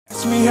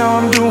Ask me how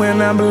I'm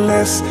doing, I'm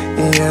blessed,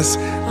 yes.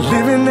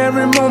 Living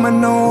every moment,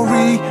 no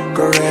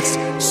regrets.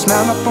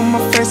 Smile up on my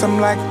face, I'm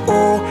like,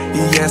 oh,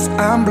 yes,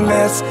 I'm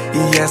blessed,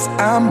 yes,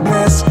 I'm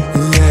blessed,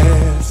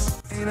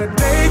 yes. Ain't a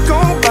day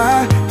go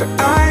by that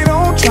I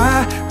don't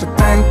try to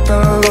thank the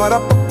Lord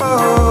up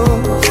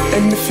above.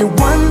 And if you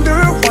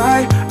wonder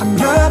why I'm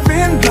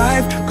loving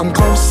life, come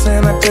close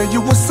and I'll tell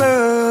you what's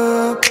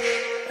up.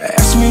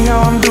 Ask me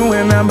how I'm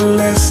doing, I'm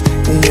blessed,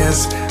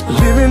 yes.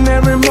 Living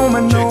every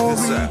moment, no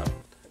regrets.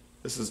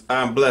 This is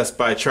I'm Blessed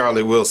by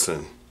Charlie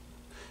Wilson.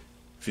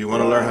 If you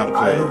want to learn how to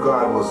play. I knew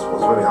God was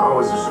really, I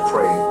always used to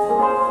pray.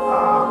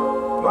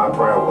 My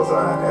prayer was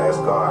I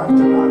asked God to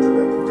not to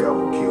let the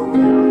devil kill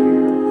me out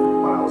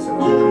here while I was in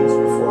the streets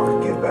before I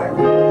could get back.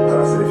 And I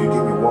said, if you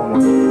give me one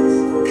more chance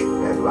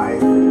at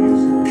life and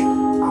music,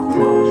 I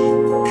promise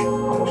you, I'm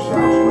going to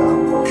shout you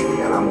out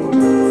and I'm going to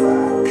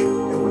testify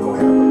and we're going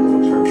to have a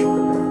little church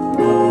over there.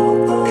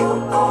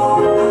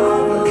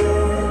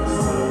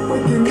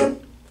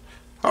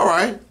 All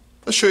right.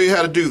 Let's show you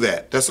how to do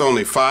that. That's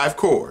only 5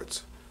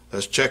 chords.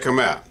 Let's check them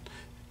out.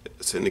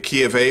 It's in the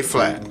key of A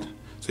flat.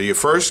 So your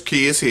first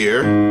key is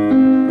here.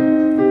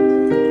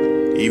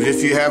 Even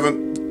if you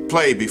haven't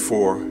played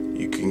before,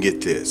 you can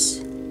get this.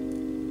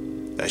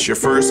 That's your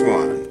first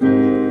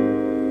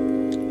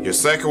one. Your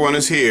second one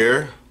is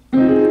here.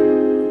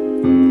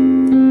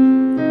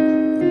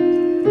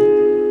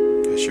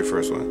 That's your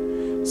first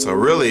one. So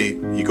really,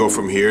 you go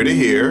from here to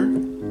here.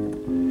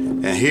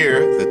 And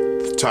here,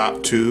 the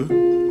top 2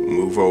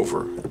 move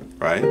over,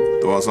 right?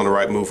 The ones on the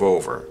right move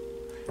over.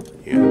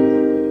 Yeah.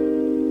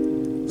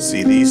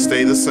 See, these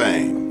stay the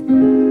same.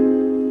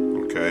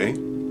 Okay?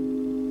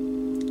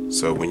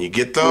 So when you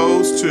get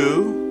those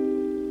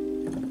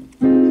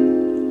 2,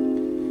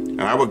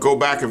 and I would go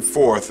back and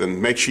forth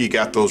and make sure you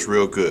got those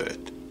real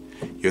good.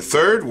 Your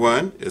third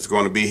one is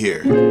going to be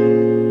here.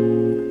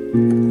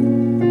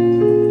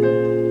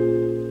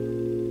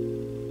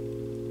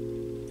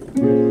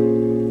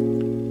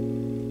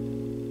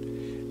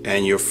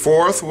 And your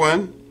fourth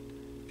one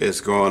is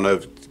going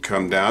to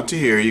come down to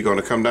here. You're going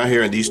to come down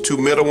here, and these 2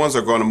 middle ones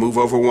are going to move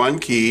over 1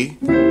 key.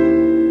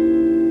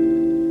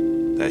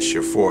 That's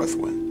your fourth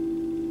one.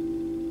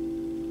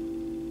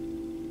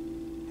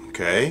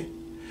 Okay?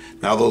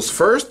 Now those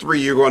first 3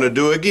 you're going to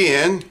do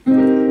again,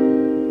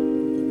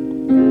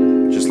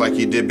 just like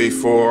you did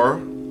before.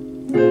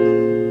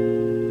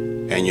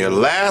 And your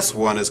last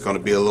one is going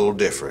to be a little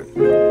different.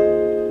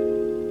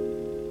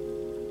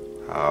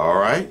 All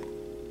right?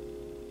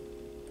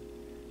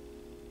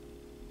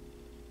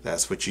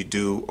 That's what you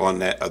do on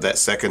that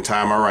second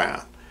time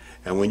around.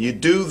 And when you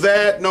do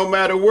that, no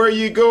matter where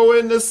you go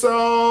in the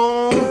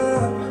song,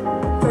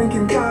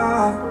 Thanking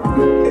God,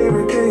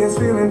 every day is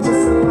feeling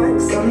just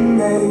like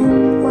Sunday.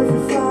 Why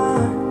you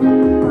fly,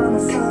 round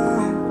the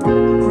side,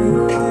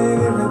 green light,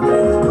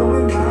 everything is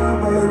going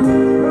my way,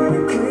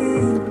 running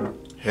clean.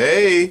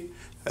 hey,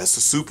 that's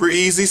a super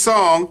easy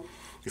song.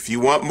 If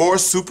you want more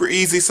super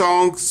easy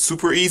songs,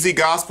 super easy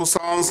gospel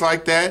songs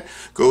like that,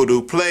 go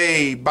to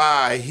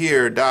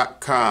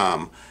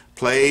PlaybyHear.com.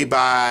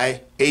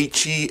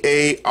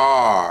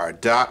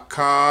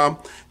 PlaybyHear.com.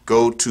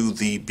 Go to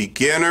the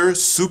beginner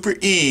super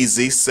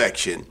easy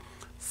section.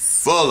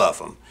 Full of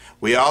them.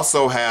 We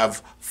also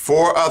have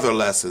 4 other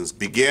lessons: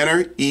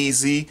 beginner,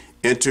 easy,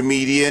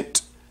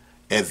 intermediate,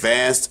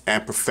 advanced,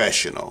 and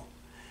professional.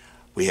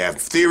 We have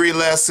theory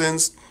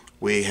lessons.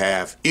 We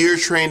have ear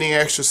training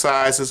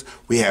exercises.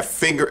 We have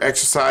finger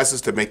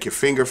exercises to make your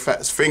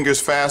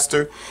fingers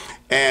faster.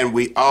 And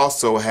we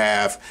also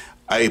have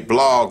a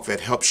blog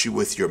that helps you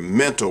with your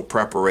mental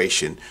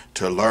preparation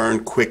to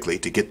learn quickly,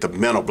 to get the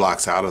mental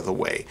blocks out of the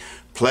way.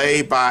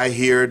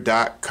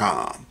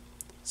 PlaybyHear.com.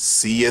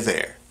 See you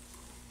there.